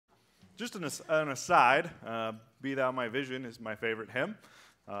Just an aside, Be Thou My Vision is my favorite hymn.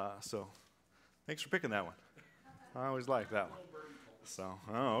 So thanks for picking that one. I always like that one. So,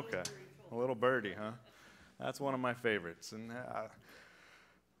 oh, okay. A little birdie, huh? That's one of my favorites. And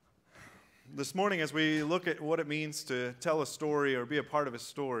this morning, as we look at what it means to tell a story or be a part of a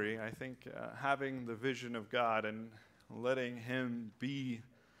story, I think having the vision of God and letting Him be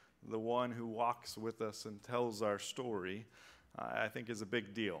the one who walks with us and tells our story, I think is a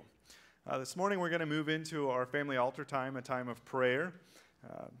big deal. This morning we're going to move into our family altar time, a time of prayer.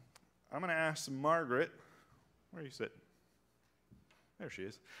 I'm going to ask Margaret, where are you sitting? There she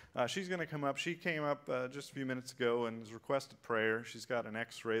is. She's going to come up. She came up just a few minutes ago and has requested prayer. She's got an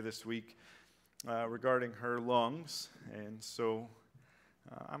x-ray this week regarding her lungs. And so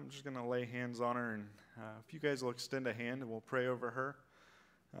I'm just going to lay hands on her. And if you guys will extend a hand and we'll pray over her.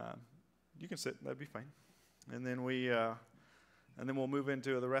 You can sit. That'd be fine. And then we'll move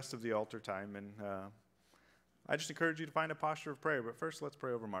into the rest of the altar time. And I just encourage you to find a posture of prayer. But first, let's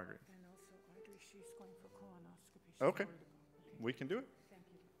pray over Margaret. And also, Audrey, she's going for colonoscopy. Okay. We can do it. Thank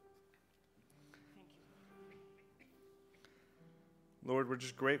you. Thank you. Lord, we're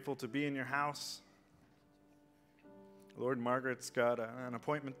just grateful to be in your house. Lord, Margaret's got an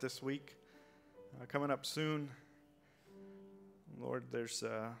appointment this week coming up soon. Lord, there's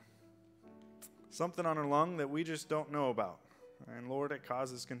something on her lung that we just don't know about. And Lord, it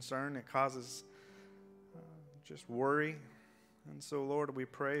causes concern. It causes just worry. And so, Lord, we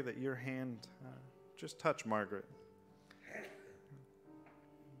pray that your hand just touch Margaret.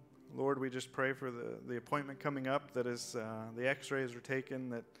 Lord, we just pray for the appointment coming up, that as the x-rays are taken,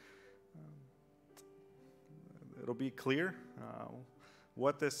 that it'll be clear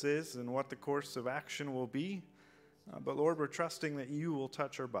what this is and what the course of action will be. But Lord, we're trusting that you will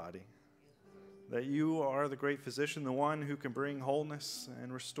touch her body, that you are the great physician, the one who can bring wholeness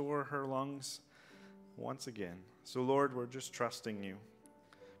and restore her lungs once again. So Lord, we're just trusting you.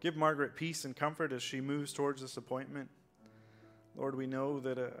 Give Margaret peace and comfort as she moves towards this appointment. Lord, we know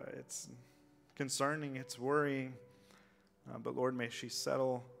that it's concerning, it's worrying, but Lord, may she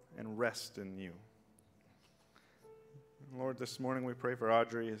settle and rest in you. Lord, this morning we pray for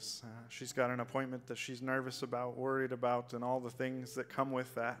Audrey as she's got an appointment that she's nervous about, worried about, and all the things that come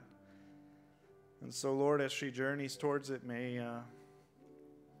with that. And so, Lord, as she journeys towards it, may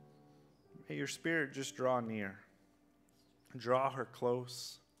your Spirit just draw near, draw her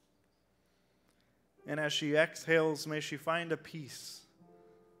close. And as she exhales, may she find a peace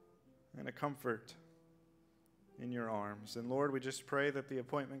and a comfort in your arms. And Lord, we just pray that the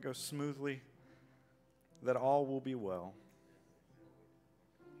appointment goes smoothly, that all will be well.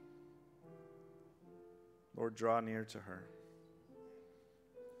 Lord, draw near to her.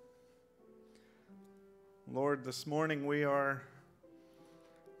 Lord, this morning we are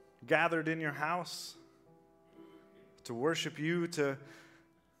gathered in your house to worship you, to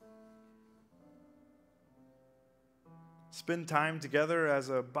spend time together as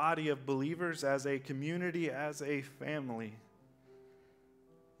a body of believers, as a community, as a family.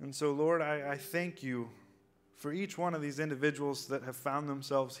 And so, Lord, I thank you for each one of these individuals that have found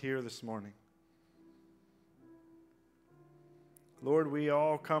themselves here this morning. Lord, we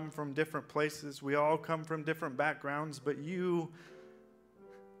all come from different places. We all come from different backgrounds, but you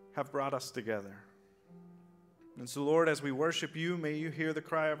have brought us together. And so, Lord, as we worship you, may you hear the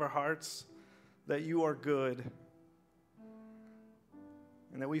cry of our hearts that you are good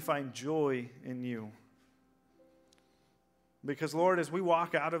and that we find joy in you. Because, Lord, as we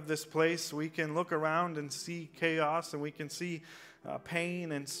walk out of this place, we can look around and see chaos, and we can see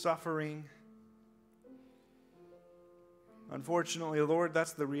pain and suffering. Unfortunately, Lord,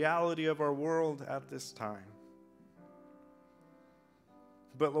 that's the reality of our world at this time.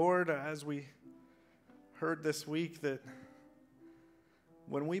 But, Lord, as we heard this week, that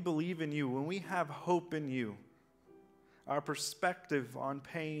when we believe in you, when we have hope in you, our perspective on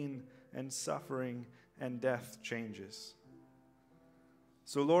pain and suffering and death changes.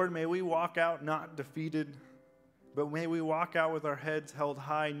 So, Lord, may we walk out not defeated, but may we walk out with our heads held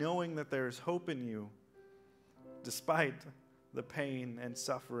high, knowing that there is hope in you, despite the pain and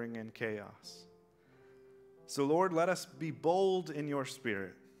suffering and chaos. So, Lord, let us be bold in your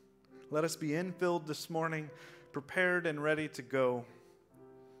Spirit. Let us be infilled this morning, prepared and ready to go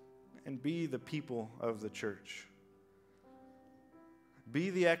and be the people of the church. Be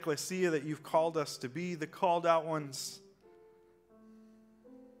the ecclesia that you've called us to be, the called out ones.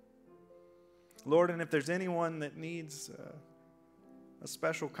 Lord, and if there's anyone that needs a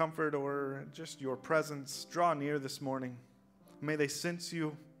special comfort or just your presence, draw near this morning. May they sense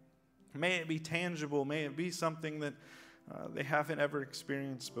you. May it be tangible. May it be something that they haven't ever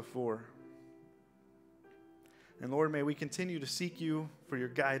experienced before. And Lord, may we continue to seek you for your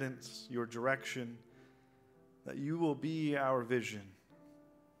guidance, your direction, that you will be our vision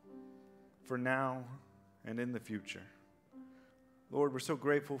for now and in the future. Lord, we're so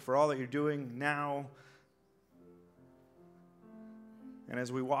grateful for all that you're doing now, and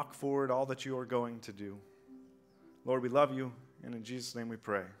as we walk forward, all that you are going to do. Lord, we love you, and in Jesus' name we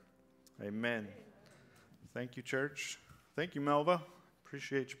pray. Amen. Thank you, church. Thank you, Melva.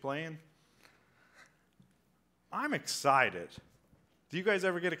 Appreciate you playing. I'm excited. Do you guys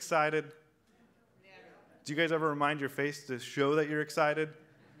ever get excited? Yeah. Do you guys ever remind your face to show that you're excited?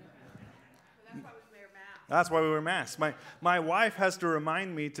 That's why we wear masks. My wife has to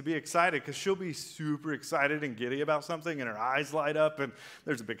remind me to be excited because she'll be super excited and giddy about something and her eyes light up and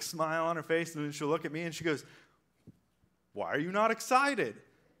there's a big smile on her face, and then she'll look at me and she goes, "Why are you not excited?"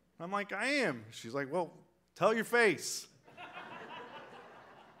 I'm like, "I am." She's like, "Well, tell your face."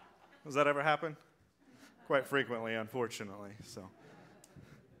 Does that ever happen? Quite frequently, unfortunately. So,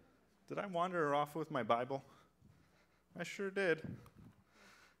 did I wander her off with my Bible? I sure did.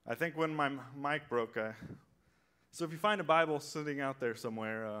 I think when my mic broke, so if you find a Bible sitting out there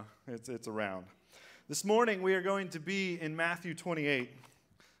somewhere, it's around. This morning we are going to be in Matthew 28.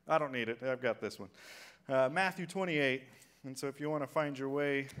 I don't need it. I've got this one. Matthew 28. And so if you want to find your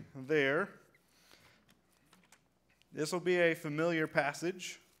way there, this will be a familiar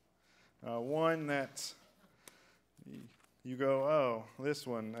passage, one that you go, "Oh, this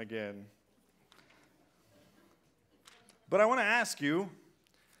one again." But I want to ask you,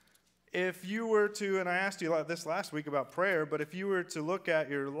 if you were to, and I asked you this last week about prayer, but if you were to look at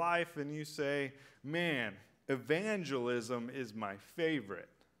your life and you say, "Man, evangelism is my favorite,"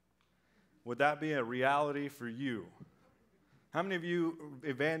 would that be a reality for you? How many of you,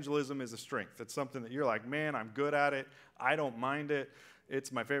 evangelism is a strength? It's something that you're like, "Man, I'm good at it. I don't mind it.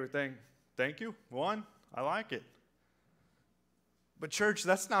 It's my favorite thing." Thank you. One, I like it. But church,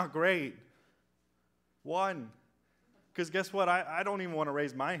 that's not great. One, because guess what? I don't even want to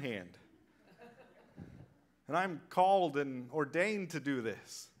raise my hand. And I'm called and ordained to do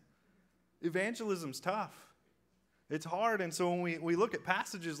this. Evangelism's tough. It's hard. And so when we look at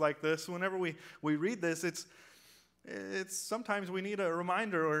passages like this, whenever we read this, it's sometimes we need a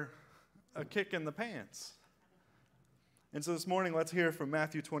reminder or a kick in the pants. And so this morning, let's hear from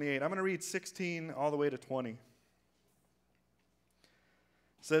Matthew 28. I'm going to read 16 all the way to 20. It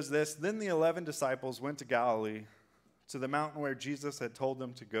says this: "Then the 11 disciples went to Galilee, to the mountain where Jesus had told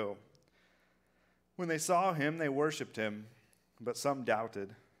them to go. When they saw him, they worshipped him, but some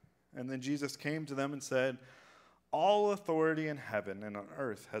doubted. And then Jesus came to them and said, 'All authority in heaven and on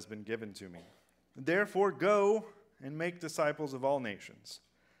earth has been given to me. Therefore go and make disciples of all nations,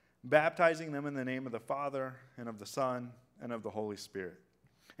 baptizing them in the name of the Father and of the Son and of the Holy Spirit,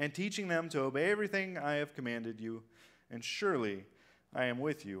 and teaching them to obey everything I have commanded you. And surely I am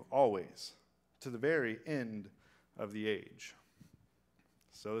with you always, to the very end of the age.'"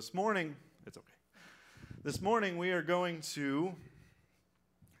 So this morning, it's okay. This morning we are going to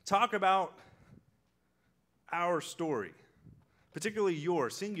talk about our story, particularly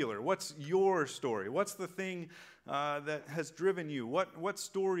yours, singular. What's your story? What's the thing that has driven you? What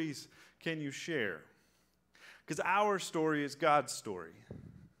stories can you share? Because our story is God's story.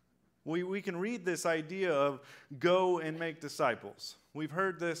 We can read this idea of go and make disciples. We've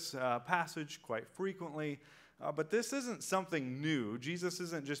heard this passage quite frequently, but this isn't something new. Jesus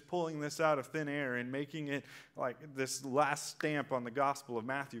isn't just pulling this out of thin air and making it like this last stamp on the Gospel of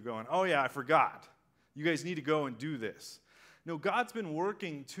Matthew going, "Oh yeah, I forgot. You guys need to go and do this." No, God's been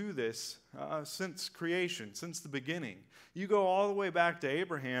working to this since creation, since the beginning. You go all the way back to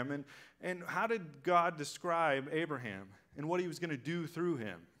Abraham, and how did God describe Abraham and what he was going to do through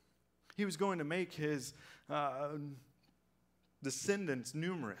him? He was going to make his descendants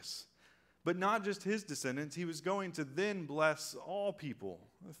numerous. But not just his descendants, he was going to then bless all people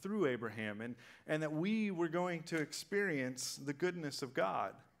through Abraham, and that we were going to experience the goodness of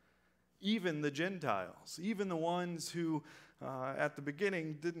God. Even the Gentiles, even the ones who at the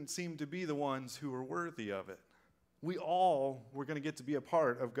beginning didn't seem to be the ones who were worthy of it. We all were going to get to be a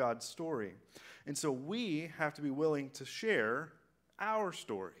part of God's story. And so we have to be willing to share our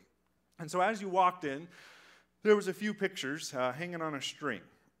story. And so as you walked in, there was a few pictures hanging on a string.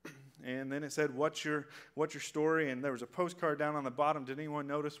 And then it said, what's your story? And there was a postcard down on the bottom. Did anyone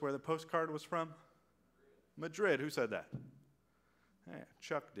notice where the postcard was from? Madrid. Who said that? Yeah,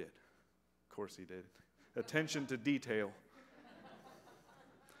 Chuck did. Of course he did. Attention to detail.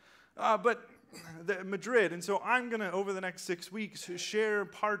 But Madrid. And so I'm going to, over the next 6 weeks, share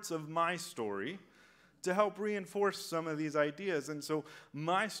parts of my story to help reinforce some of these ideas. And so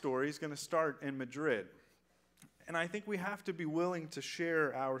my story is going to start in Madrid. And I think we have to be willing to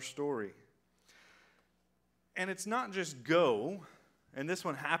share our story. And it's not just go, and this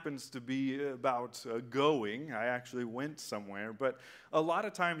one happens to be about going. I actually went somewhere, but a lot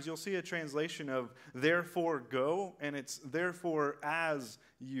of times you'll see a translation of therefore go, and it's therefore as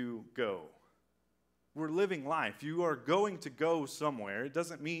you go. We're living life. You are going to go somewhere. It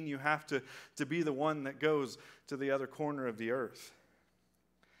doesn't mean you have to be the one that goes to the other corner of the earth.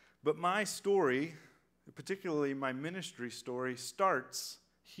 But my story, particularly my ministry story, starts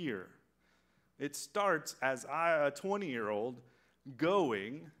here. It starts as a 20-year-old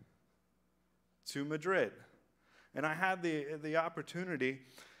going to Madrid. And I had the opportunity.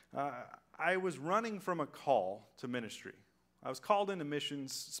 I was running from a call to ministry. I was called into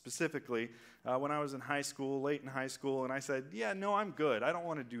missions specifically when I was in high school, late in high school, and I said, yeah, no, I'm good. I don't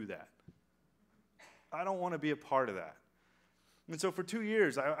want to do that. I don't want to be a part of that. And so for 2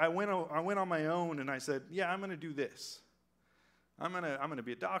 years, I went on my own, and I said, yeah, I'm going to do this. I'm going to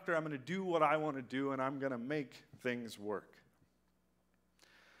be a doctor. I'm going to do what I want to do, and I'm going to make things work.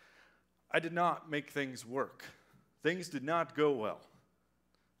 I did not make things work. Things did not go well.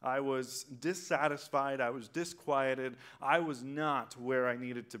 I was dissatisfied. I was disquieted. I was not where I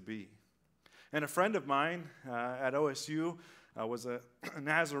needed to be. And a friend of mine at OSU was a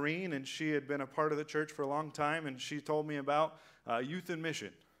Nazarene, and she had been a part of the church for a long time, and she told me about Youth in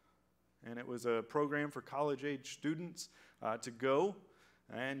Mission. And it was a program for college-age students to go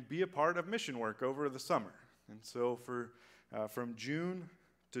and be a part of mission work over the summer. And so from June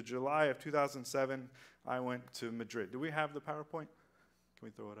to July of 2007, I went to Madrid. Do we have the PowerPoint? Can we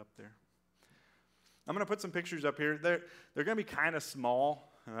throw it up there? I'm going to put some pictures up here. They're going to be kind of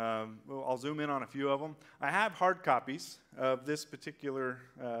small. I'll zoom in on a few of them. I have hard copies of this particular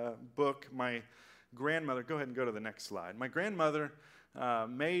book. My grandmother, go ahead and go to the next slide. My grandmother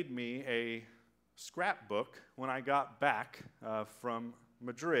made me a scrapbook when I got back from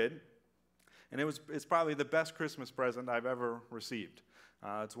Madrid. And it's probably the best Christmas present I've ever received.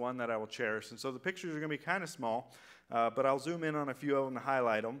 It's one that I will cherish. And so the pictures are going to be kind of small, but I'll zoom in on a few of them to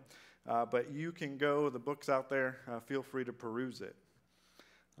highlight them. But you can go, the book's out there, feel free to peruse it.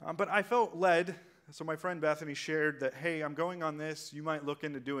 But I felt led, so my friend Bethany shared that, hey, I'm going on this, you might look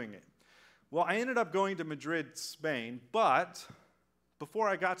into doing it. Well, I ended up going to Madrid, Spain, but before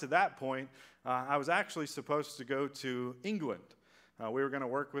I got to that point, I was actually supposed to go to England. We were going to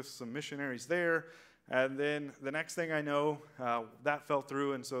work with some missionaries there. And then the next thing I know, that fell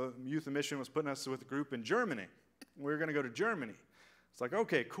through, and so Youth in Mission was putting us with a group in Germany. We were going to go to Germany. It's like,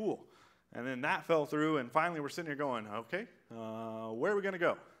 okay, cool. And then that fell through, and finally we're sitting here going, okay, where are we going to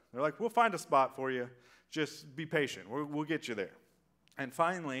go? They're like, we'll find a spot for you. Just be patient. We'll get you there. And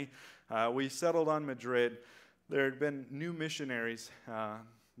finally, we settled on Madrid. There had been new missionaries.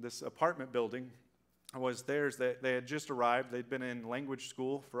 This apartment building was theirs. They had just arrived. They'd been in language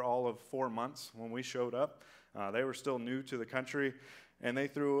school for all of 4 months when we showed up. They were still new to the country, and they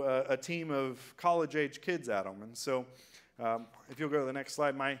threw a team of college-age kids at them. And so if you'll go to the next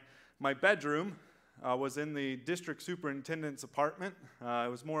slide, my bedroom was in the district superintendent's apartment.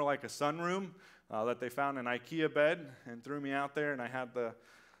 It was more like a sunroom that they found an IKEA bed and threw me out there, and I had the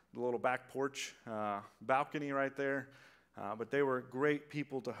little back porch balcony right there. But they were great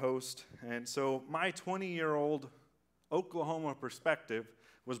people to host. And so my 20-year-old Oklahoma perspective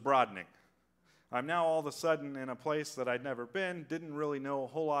was broadening. I'm now all of a sudden in a place that I'd never been, didn't really know a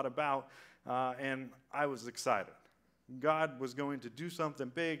whole lot about, and I was excited. God was going to do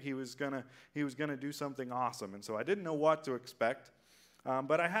something big. He was gonna do something awesome. And so I didn't know what to expect,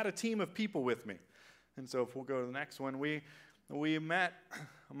 but I had a team of people with me. And so if we'll go to the next one, we met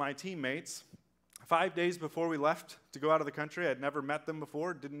my teammates 5 days before we left to go out of the country. I'd never met them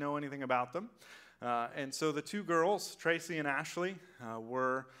before, didn't know anything about them. And so the two girls, Tracy and Ashley,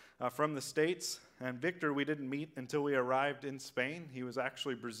 were from the States. And Victor, we didn't meet until we arrived in Spain. He was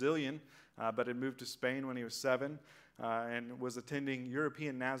actually Brazilian, but had moved to Spain when he was 7 and was attending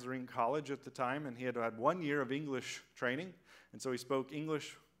European Nazarene College at the time. And he had 1 year of English training. And so he spoke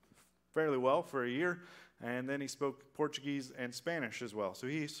English fairly well for a year. And then he spoke Portuguese and Spanish as well. So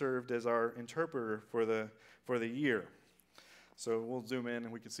he served as our interpreter for the year. So we'll zoom in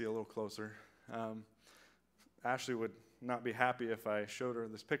and we can see a little closer. Ashley would not be happy if I showed her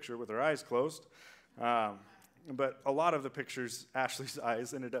this picture with her eyes closed. But a lot of the pictures, Ashley's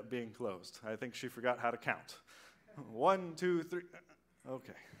eyes ended up being closed. I think she forgot how to count. 1, 2, 3.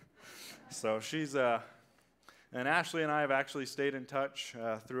 Okay. So she's, and Ashley and I have actually stayed in touch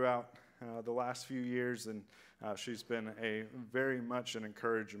throughout the last few years, and She's been very much an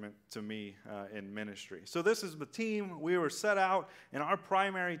encouragement to me in ministry. So this is the team. We were set out, and our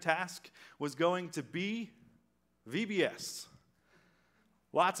primary task was going to be VBS.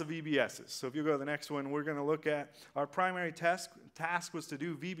 Lots of VBSs. So if you go to the next one, we're going to look at our primary task was to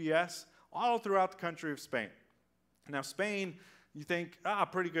do VBS all throughout the country of Spain. Now, Spain, you think,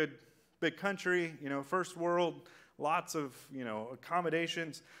 pretty good, big country, first world, lots of,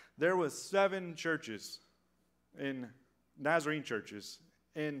 accommodations. There was 7 churches Nazarene churches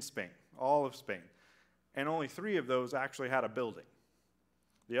in Spain, all of Spain. And only 3 of those actually had a building.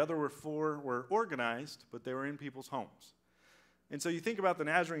 The other 4 were organized, but they were in people's homes. And so you think about the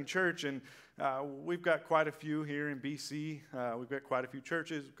Nazarene church, and we've got quite a few here in BC. We've got quite a few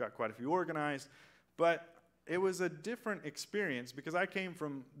churches. We've got quite a few organized. But it was a different experience because I came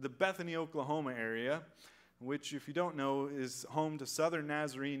from the Bethany, Oklahoma area, which, if you don't know, is home to Southern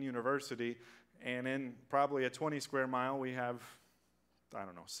Nazarene University. And in probably a 20 square mile, we have,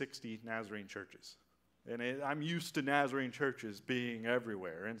 60 Nazarene churches. And I'm used to Nazarene churches being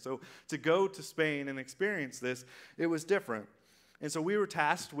everywhere. And so to go to Spain and experience this, it was different. And so we were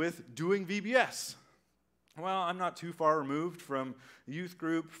tasked with doing VBS. Well, I'm not too far removed from youth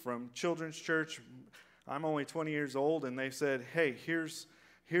group, from children's church. I'm only 20 years old, and they said, hey, here's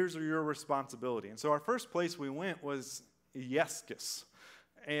your responsibility. And so our first place we went was Illescas.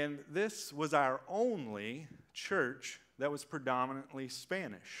 And this was our only church that was predominantly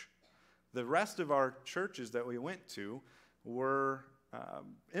Spanish. The rest of our churches that we went to were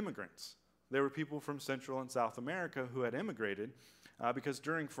immigrants. There were people from Central and South America who had immigrated because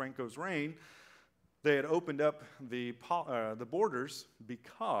during Franco's reign, they had opened up the borders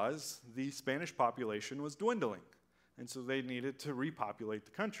because the Spanish population was dwindling. And so they needed to repopulate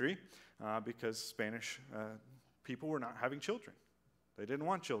the country because Spanish people were not having children. They didn't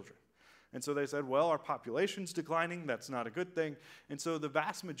want children. And so they said, well, our population's declining. That's not a good thing. And so the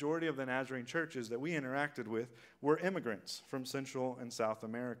vast majority of the Nazarene churches that we interacted with were immigrants from Central and South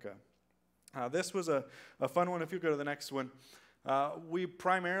America. This was a fun one. If you go to the next one, we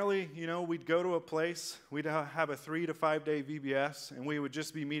primarily, we'd go to a place. We'd have a 3 to 5 day VBS, and we would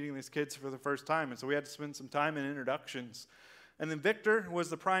just be meeting these kids for the first time. And so we had to spend some time in introductions. And then Victor was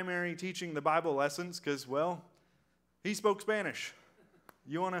the primary teaching the Bible lessons because, well, he spoke Spanish.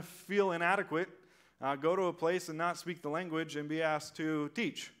 You want to feel inadequate, go to a place and not speak the language and be asked to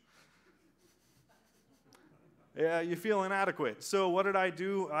teach. Yeah, you feel inadequate. So what did I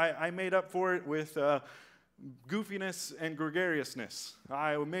do? I made up for it with goofiness and gregariousness.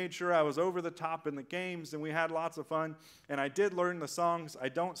 I made sure I was over the top in the games, and we had lots of fun. And I did learn the songs. I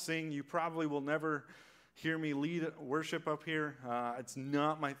don't sing. You probably will never hear me lead worship up here. It's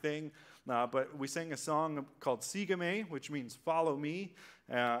not my thing. But we sang a song called Sígueme, which means follow me.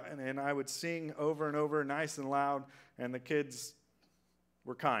 And I would sing over and over, nice and loud, and the kids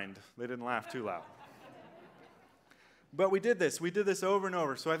were kind. They didn't laugh too loud. But we did this. We did this over and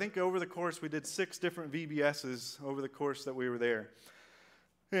over. So I think over the course, we did 6 different VBSs over the course that we were there.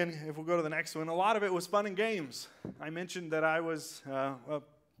 And if we'll go to the next one, a lot of it was fun and games. I mentioned that I was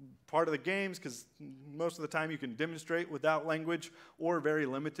part of the games because most of the time you can demonstrate without language or very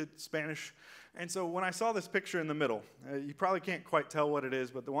limited Spanish. And so when I saw this picture in the middle, you probably can't quite tell what it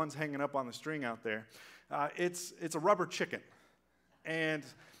is, but the one's hanging up on the string out there, it's a rubber chicken. And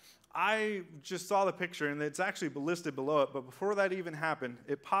I just saw the picture, and it's actually listed below it, but before that even happened,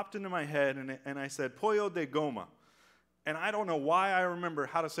 it popped into my head, and I said, pollo de goma. And I don't know why I remember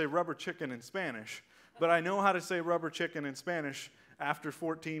how to say rubber chicken in Spanish, but I know how to say rubber chicken in Spanish after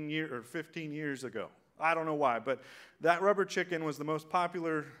 15 years ago. I don't know why, but that rubber chicken was the most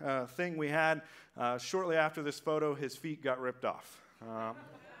popular thing we had. Shortly after this photo, his feet got ripped off.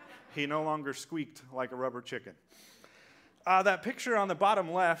 He no longer squeaked like a rubber chicken. That picture on the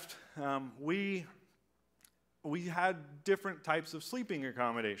bottom left, we had different types of sleeping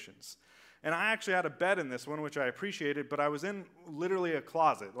accommodations. And I actually had a bed in this one, which I appreciated, but I was in literally a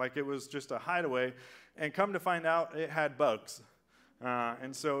closet, like it was just a hideaway, and come to find out it had bugs.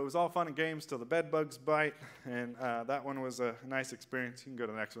 And so it was all fun and games till the bed bugs bite, and that one was a nice experience. You can go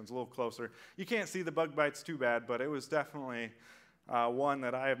to the next one, it's a little closer. You can't see the bug bites too bad, but it was definitely one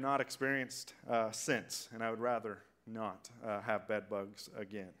that I have not experienced since, and I would rather not have bed bugs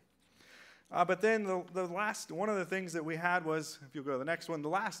again. But then the last, one of the things that we had was, if you'll go to the next one, the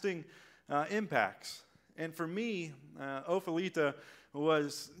lasting impacts. And for me, Ophelita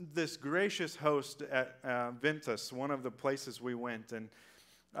was this gracious host at Ventus, one of the places we went. And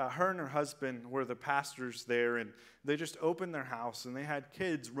her and her husband were the pastors there, and they just opened their house, and they had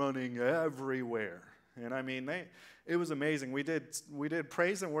kids running everywhere. And I mean, it was amazing. We did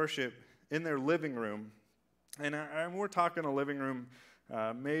praise and worship in their living room. And we're talking a living room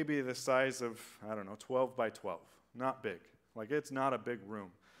maybe the size of, 12 by 12. Not big. Like, it's not a big room.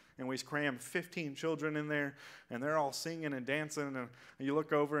 And we cram 15 children in there, and they're all singing and dancing. And you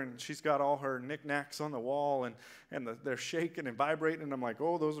look over, and she's got all her knickknacks on the wall, and they're shaking and vibrating. And I'm like,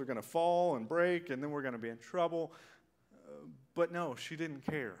 oh, those are going to fall and break, and then we're going to be in trouble. But no, she didn't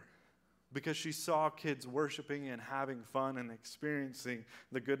care, because she saw kids worshiping and having fun and experiencing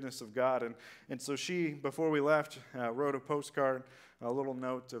the goodness of God. And so she, before we left, wrote a postcard, a little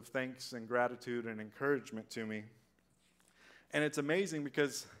note of thanks and gratitude and encouragement to me. And it's amazing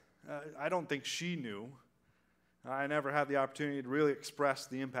because I don't think she knew. I never had the opportunity to really express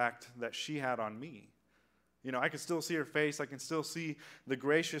the impact that she had on me. You know, I can still see her face. I can still see the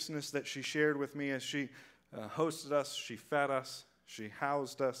graciousness that she shared with me as she hosted us, she fed us, she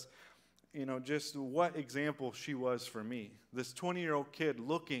housed us. You know, just what example she was for me. This 20-year-old kid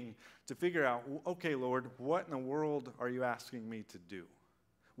looking to figure out, okay, Lord, what in the world are you asking me to do?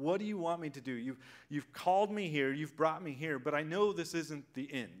 What do you want me to do? You've called me here, you've brought me here, but I know this isn't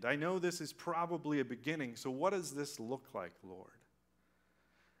the end. I know this is probably a beginning, so what does this look like, Lord?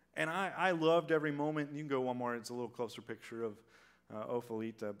 And I loved every moment. You can go one more, it's a little closer picture of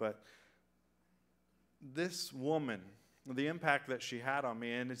Ophelita, but this woman, the impact that she had on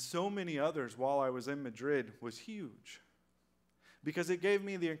me, and so many others while I was in Madrid, was huge. Because it gave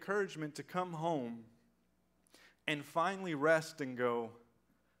me the encouragement to come home and finally rest and go,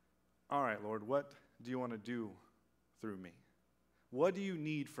 all right, Lord, what do you want to do through me? What do you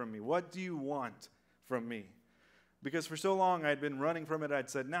need from me? What do you want from me? Because for so long I'd been running from it. I'd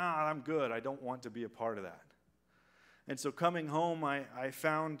said, nah, I'm good. I don't want to be a part of that. And so coming home, I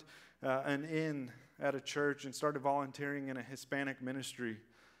found an inn at a church and started volunteering in a Hispanic ministry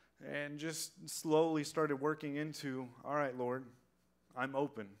and just slowly started working into, all right, Lord, I'm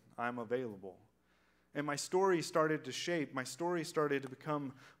open, I'm available. And my story started to shape, my story started to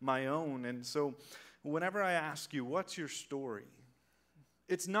become my own. And so whenever I ask you, what's your story?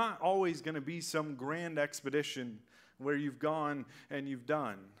 It's not always going to be some grand expedition where you've gone and you've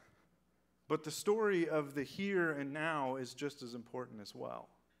done. But the story of the here and now is just as important as well.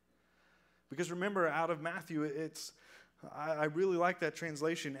 Because remember, out of Matthew, I really like that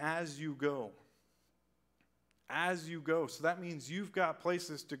translation, as you go. As you go. So that means you've got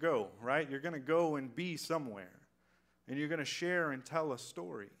places to go, right? You're going to go and be somewhere. And you're going to share and tell a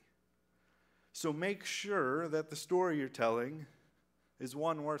story. So make sure that the story you're telling is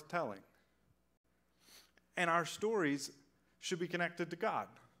one worth telling. And our stories should be connected to God.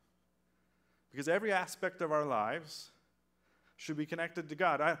 Because every aspect of our lives should be connected to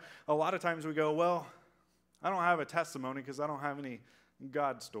God. A lot of times we go, well, I don't have a testimony because I don't have any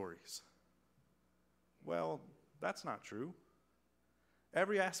God stories. Well, that's not true.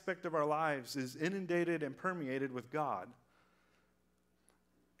 Every aspect of our lives is inundated and permeated with God.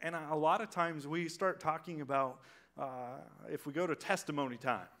 And a lot of times we start talking about, if we go to testimony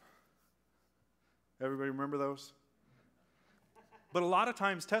time. Everybody remember those? But a lot of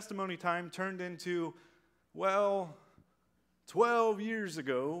times testimony time turned into, well, 12 years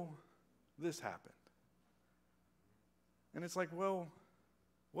ago, this happened. And it's like, well,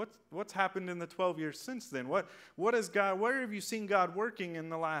 what's happened in the 12 years since then? What has God, where have you seen God working in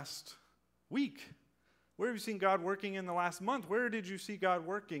the last week? Where have you seen God working in the last month? Where did you see God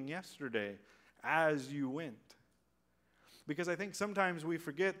working yesterday as you went? Because I think sometimes we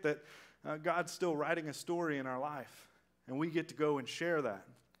forget that God's still writing a story in our life, and we get to go and share that.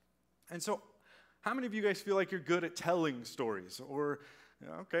 And so, how many of you guys feel like you're good at telling stories? Or,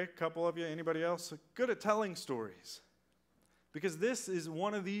 okay, a couple of you, anybody else? Good at telling stories. Because this is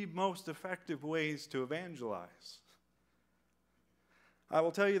one of the most effective ways to evangelize. I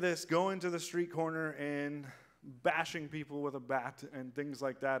will tell you this, going to the street corner and bashing people with a bat and things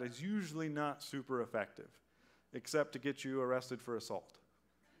like that is usually not super effective, except to get you arrested for assault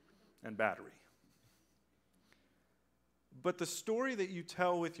and battery. But the story that you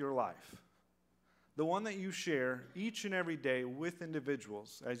tell with your life, the one that you share each and every day with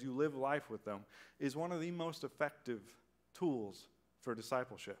individuals as you live life with them, is one of the most effective tools for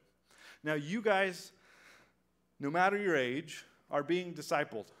discipleship. Now, you guys, no matter your age, are being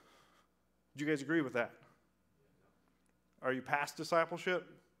discipled. Do you guys agree with that? Are you past discipleship?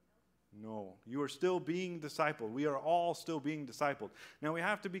 No. You are still being discipled. We are all still being discipled. Now, we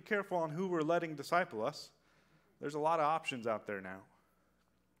have to be careful on who we're letting disciple us. There's a lot of options out there now.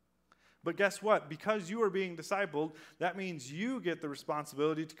 But guess what? Because you are being discipled, that means you get the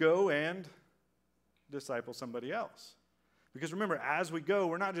responsibility to go and disciple somebody else. Because remember, as we go,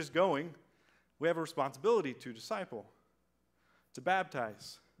 we're not just going. We have a responsibility to disciple, to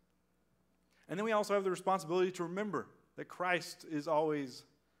baptize. And then we also have the responsibility to remember that Christ is always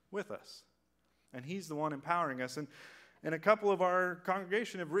with us. And he's the one empowering us. And a couple of our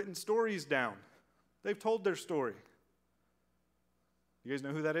congregation have written stories down. They've told their story. You guys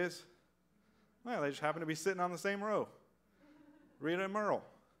know who that is? Well, they just happen to be sitting on the same row. Rita and Merle.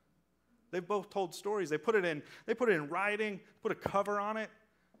 They've both told stories. They put it in writing, put a cover on it,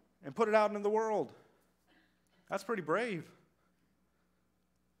 and put it out into the world. That's pretty brave.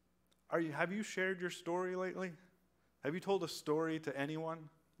 Have you shared your story lately? Have you told a story to anyone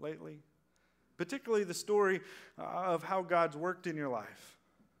lately? Particularly the story of how God's worked in your life.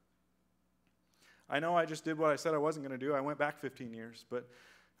 I know I just did what I said I wasn't going to do. I went back 15 years, but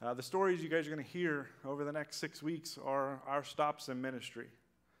the stories you guys are going to hear over the next 6 weeks are our stops in ministry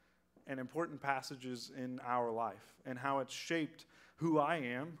and important passages in our life and how it's shaped who I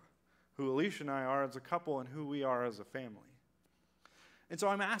am, who Alicia and I are as a couple, and who we are as a family. And so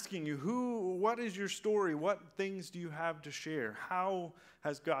I'm asking you, what is your story? What things do you have to share? How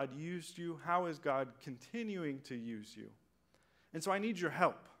has God used you? How is God continuing to use you? And so I need your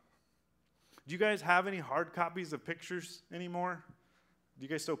help. Do you guys have any hard copies of pictures anymore? Do you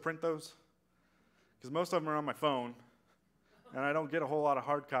guys still print those? Because most of them are on my phone, and I don't get a whole lot of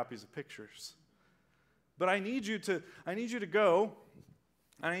hard copies of pictures. But I need you to go,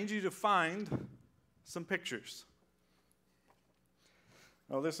 and I need you to find some pictures.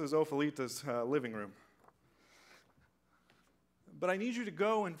 Oh, this is Ophelita's living room. But I need you to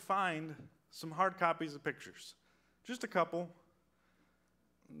go and find some hard copies of pictures. Just a couple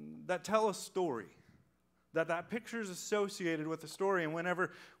that tell a story. That picture is associated with a story. And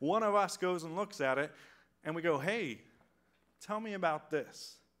whenever one of us goes and looks at it, and we go, hey, tell me about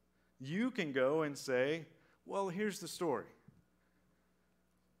this, you can go and say, well, here's the story.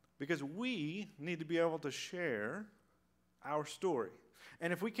 Because we need to be able to share our story.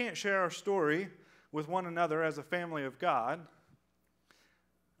 And if we can't share our story with one another as a family of God,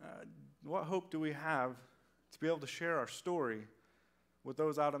 what hope do we have to be able to share our story with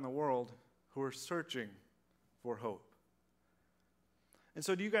those out in the world who are searching for hope? And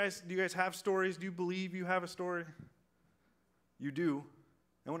so do you guys have stories? Do you believe you have a story? You do.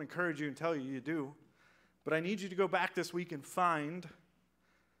 I want to encourage you and tell you you do. But I need you to go back this week and find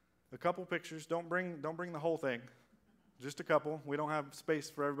a couple pictures. Don't bring the whole thing. Just a couple. We don't have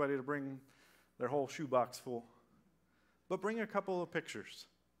space for everybody to bring their whole shoebox full. But bring a couple of pictures.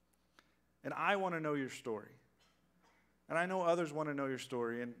 And I want to know your story. And I know others want to know your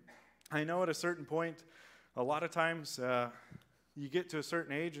story. And I know at a certain point, a lot of times you get to a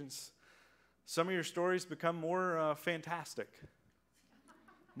certain age and some of your stories become more fantastic,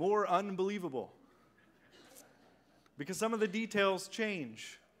 more unbelievable. Because some of the details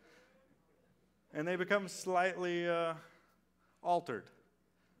change. And they become slightly altered,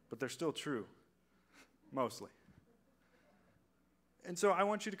 but they're still true, mostly. And so I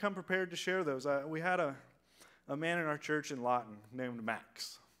want you to come prepared to share those. We had a man in our church in Lawton named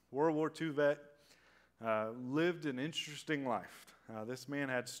Max, World War II vet, lived an interesting life. This man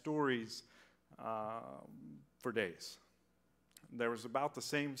had stories for days. There was about the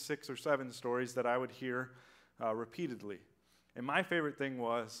same 6 or 7 stories that I would hear repeatedly. And my favorite thing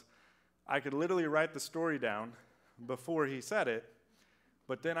was I could literally write the story down before he said it,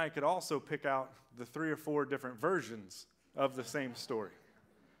 but then I could also pick out the 3 or 4 different versions of the same story.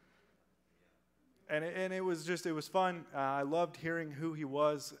 And it was fun. I loved hearing who he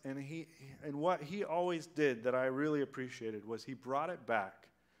was, and what he always did that I really appreciated was he brought it back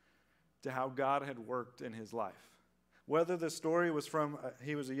to how God had worked in his life. Whether the story was from,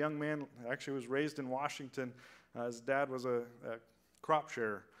 he was a young man, actually was raised in Washington. His dad was a crop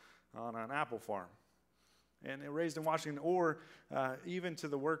sharer on an apple farm. And raised in Washington, or even to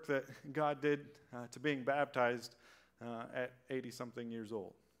the work that God did to being baptized at 80-something years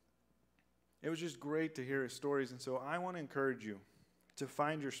old. It was just great to hear his stories, and so I want to encourage you to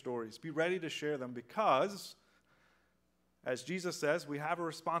find your stories. Be ready to share them because, as Jesus says, we have a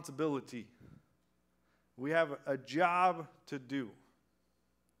responsibility. We have a job to do.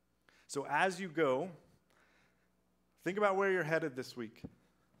 So as you go, think about where you're headed this week.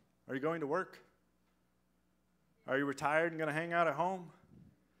 Are you going to work? Are you retired and going to hang out at home?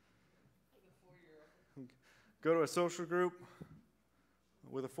 Go to a social group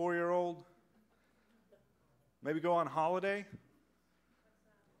with a 4-year-old? Maybe go on holiday?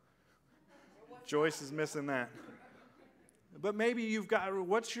 Joyce is missing that. But maybe you've got,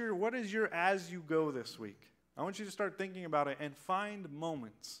 what is your as you go this week? I want you to start thinking about it and find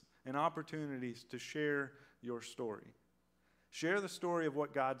moments and opportunities to share your story. Share the story of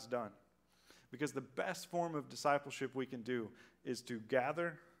what God's done. Because the best form of discipleship we can do is to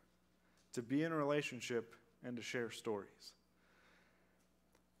gather to be in a relationship and to share stories.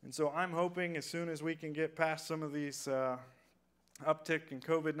 And so I'm hoping as soon as we can get past some of these uptick in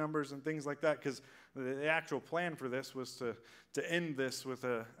COVID numbers and things like that, because the actual plan for this was to end this with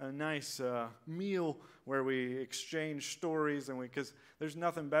a nice meal where we exchange stories, and because there's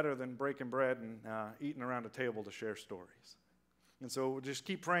nothing better than breaking bread and eating around a table to share stories. And so we'll just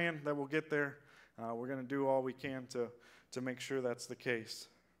keep praying that we'll get there. We're going to do all we can to make sure that's the case.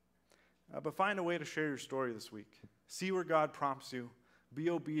 But find a way to share your story this week. See where God prompts you. Be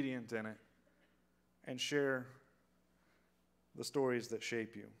obedient in it. And share the stories that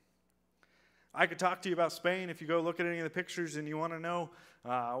shape you. I could talk to you about Spain if you go look at any of the pictures and you want to know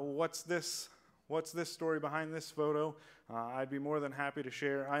what's this story behind this photo. I'd be more than happy to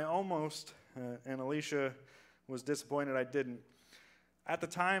share. I almost, and Alicia was disappointed I didn't. At the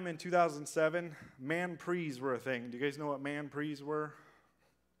time in 2007, man prees were a thing. Do you guys know what man prees were?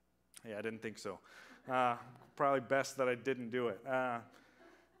 Yeah, I didn't think so. Probably best that I didn't do it.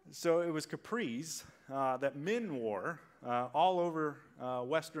 So it was capris that men wore all over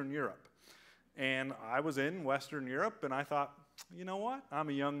Western Europe. And I was in Western Europe, and I thought, you know what? I'm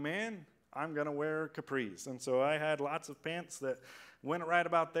a young man. I'm going to wear capris. And so I had lots of pants that went right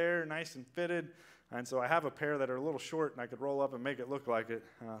about there, nice and fitted. And so I have a pair that are a little short, and I could roll up and make it look like it.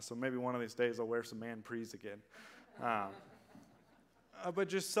 So maybe one of these days I'll wear some man prees again. But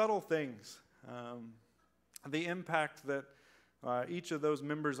just subtle things. The impact that each of those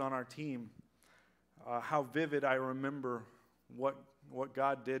members on our team, how vivid I remember what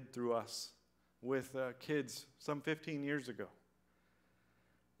God did through us with kids some 15 years ago.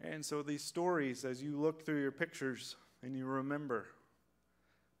 And so these stories, as you look through your pictures and you remember,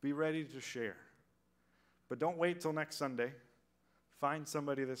 be ready to share. But don't wait till next Sunday. Find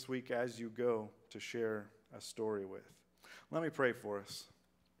somebody this week as you go to share a story with. Let me pray for us.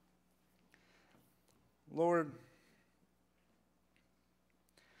 Lord,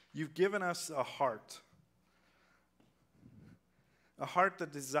 you've given us a heart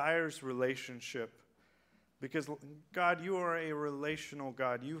that desires relationship. Because, God, you are a relational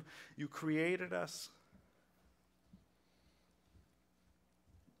God. You created us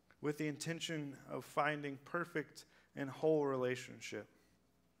with the intention of finding perfect and whole relationship.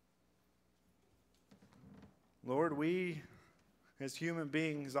 Lord, we, as human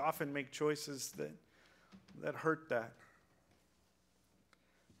beings, often make choices that hurt that.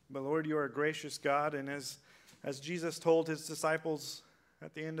 But Lord, you are a gracious God, and as Jesus told his disciples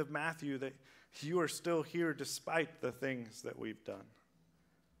at the end of Matthew, that you are still here despite the things that we've done.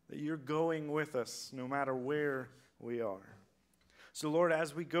 That you're going with us no matter where we are. So Lord,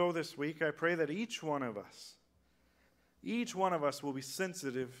 as we go this week, I pray that each one of us will be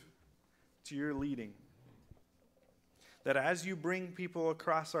sensitive to your leading. That as you bring people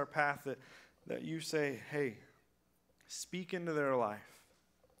across our path, that you say, hey, speak into their life.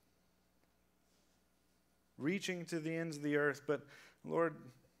 Reaching to the ends of the earth, but Lord,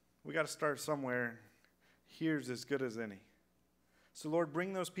 we got to start somewhere. Here's as good as any. So Lord,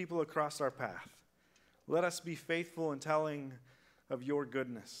 bring those people across our path. Let us be faithful in telling of your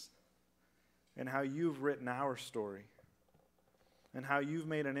goodness and how you've written our story and how you've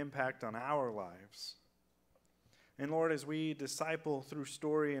made an impact on our lives. And Lord, as we disciple through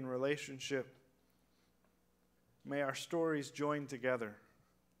story and relationship, may our stories join together.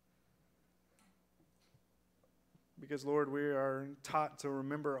 Because, Lord, we are taught to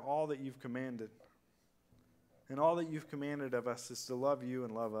remember all that you've commanded. And all that you've commanded of us is to love you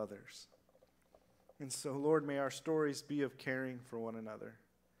and love others. And so, Lord, may our stories be of caring for one another,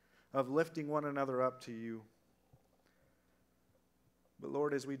 of lifting one another up to you. But,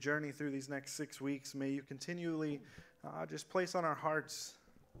 Lord, as we journey through these next 6 weeks, may you continually just place on our hearts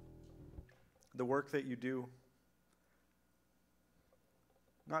the work that you do.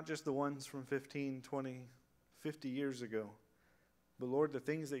 Not just the ones from 15, 20, 50 years ago, but Lord, the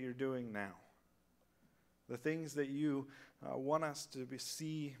things that you're doing now, the things that you want us to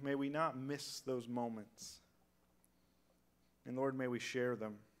see, may we not miss those moments. And Lord, may we share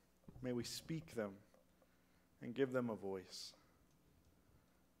them, may we speak them, and give them a voice.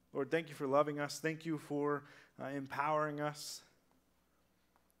 Lord, thank you for loving us. Thank you for empowering us.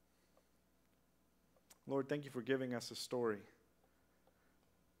 Lord, thank you for giving us a story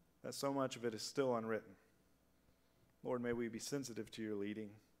that so much of it is still unwritten. Lord, may we be sensitive to your leading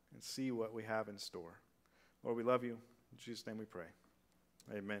and see what we have in store. Lord, we love you. In Jesus' name we pray.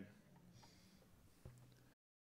 Amen.